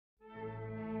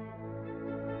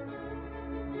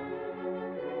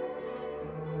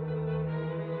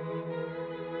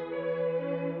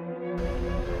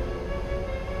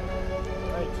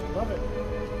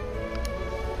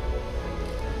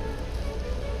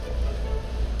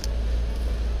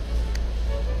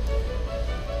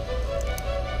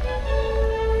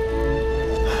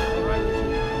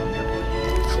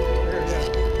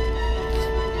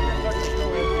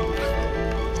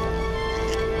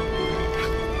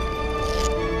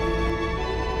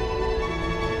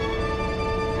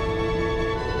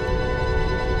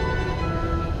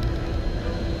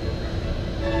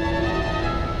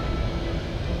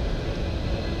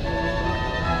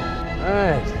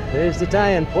there's the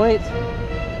tie-in point,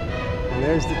 and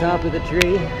there's the top of the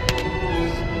tree,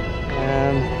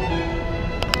 and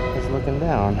it's looking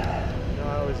down. You know,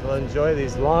 I always enjoy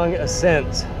these long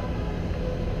ascents,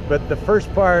 but the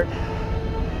first part,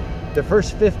 the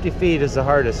first 50 feet is the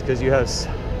hardest because you have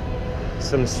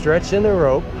some stretch in the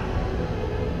rope.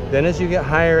 Then as you get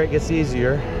higher, it gets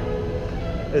easier.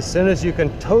 As soon as you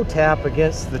can toe tap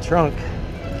against the trunk,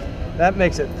 that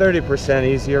makes it 30%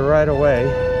 easier right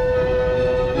away.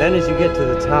 Then as you get to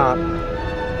the top,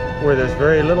 where there's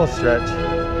very little stretch,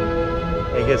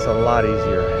 it gets a lot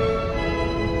easier.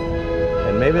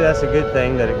 And maybe that's a good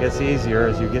thing that it gets easier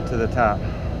as you get to the top,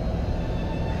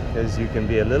 because you can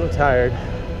be a little tired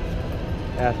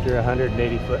after a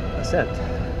 180-foot ascent.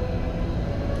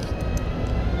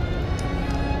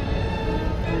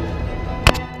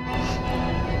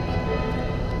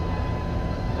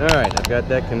 Alright, I've got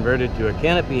that converted to a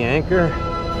canopy anchor.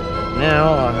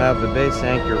 Now I'll have the base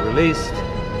anchor released,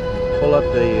 pull up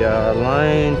the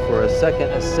line for a second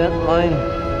ascent line,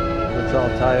 which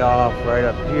I'll tie off right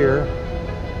up here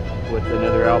with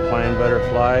another alpine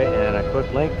butterfly and a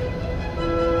quick link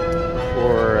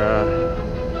for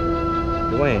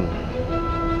Dwayne.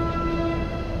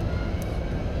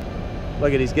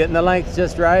 Look at, he's getting the length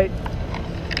just right.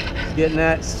 He's getting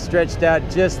that stretched out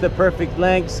just the perfect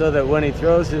length so that when he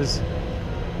throws his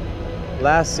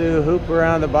lasso hoop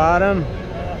around the bottom,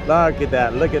 look at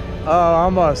that, look at, oh,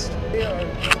 almost. They are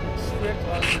strict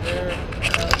on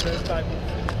this type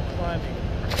of climbing.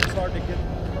 It's hard to get.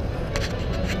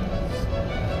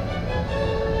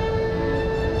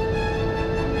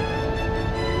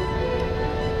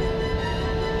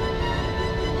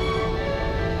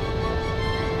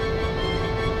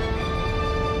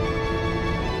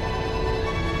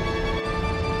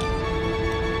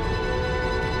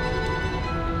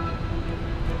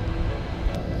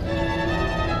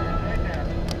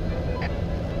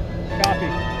 Copy.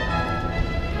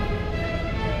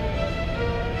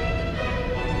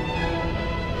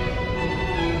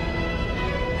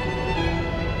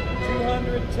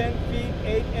 210 feet,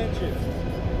 8 inches.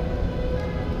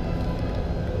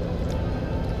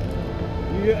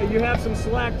 You have some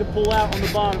slack to pull out on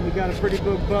the bottom. We got a pretty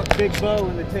big bow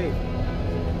in the tape.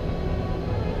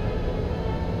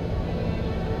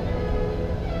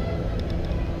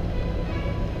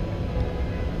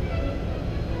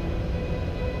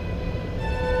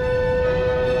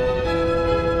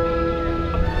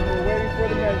 We're waiting for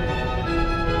the measurement.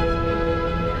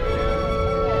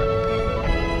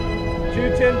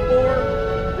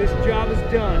 210.4. This job is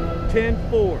done.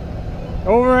 10.4.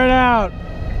 Over and out.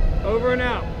 Over and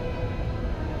out.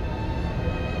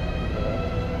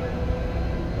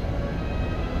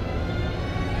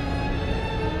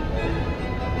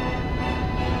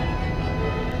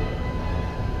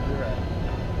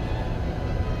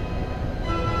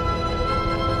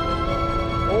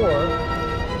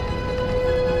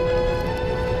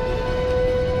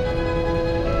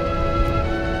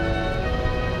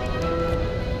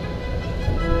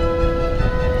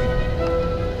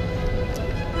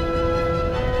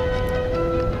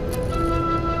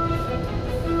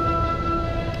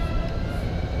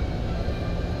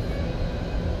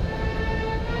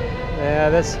 Yeah,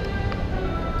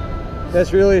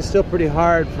 that's really still pretty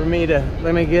hard for me to,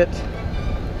 let me get,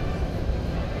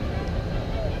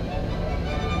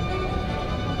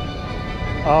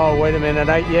 oh, wait a minute,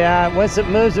 yeah, once it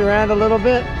moves around a little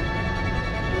bit,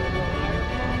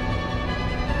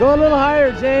 go a little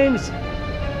higher, James.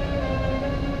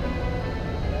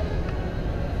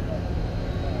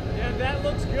 Yeah, that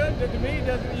looks good to me,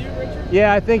 doesn't it, you, Richard?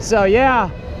 Yeah, I think so, yeah.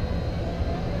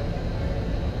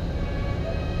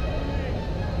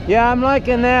 Yeah, I'm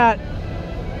liking that.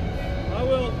 I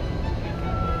will.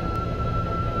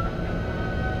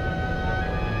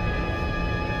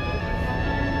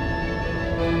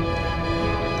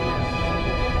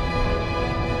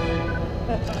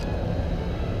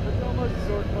 It's almost a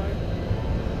sword climb.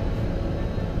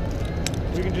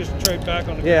 We can just trade back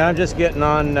on the Yeah, I'm just getting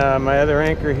on my other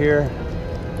anchor here.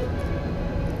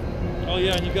 Oh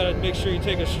yeah, and you gotta make sure you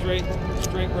take a straight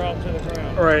route to the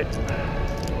ground. Right.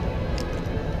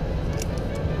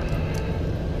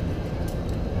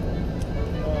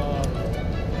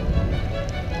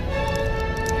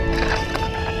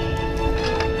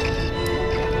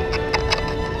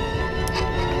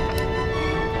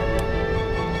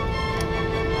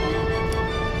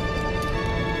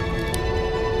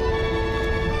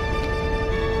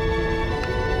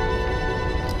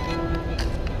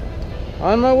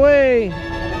 On my way.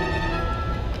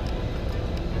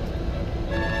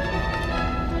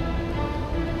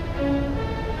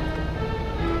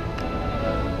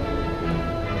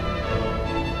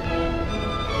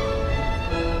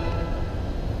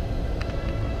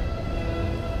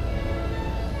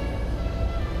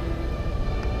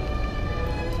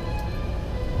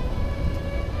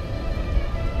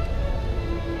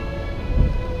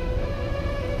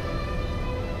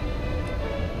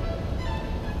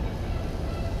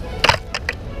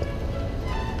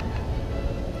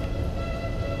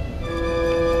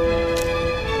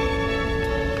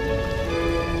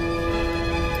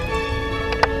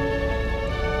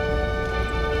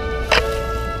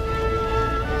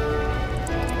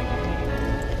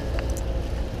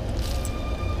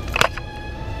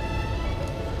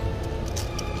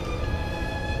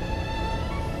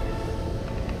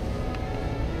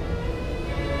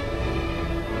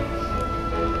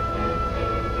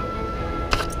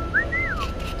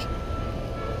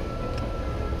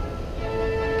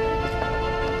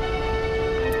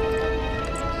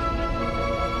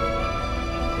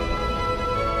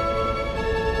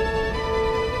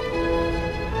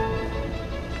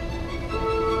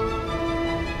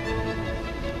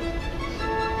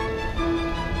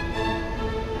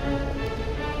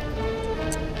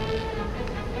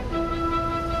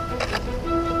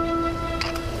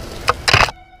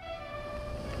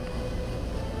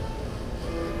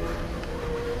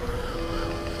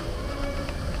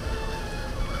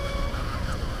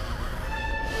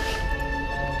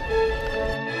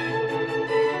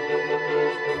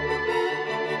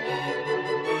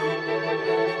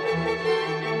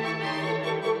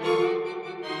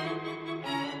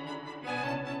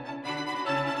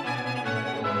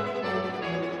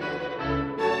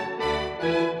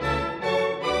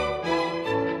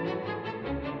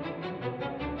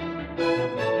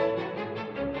 Bye.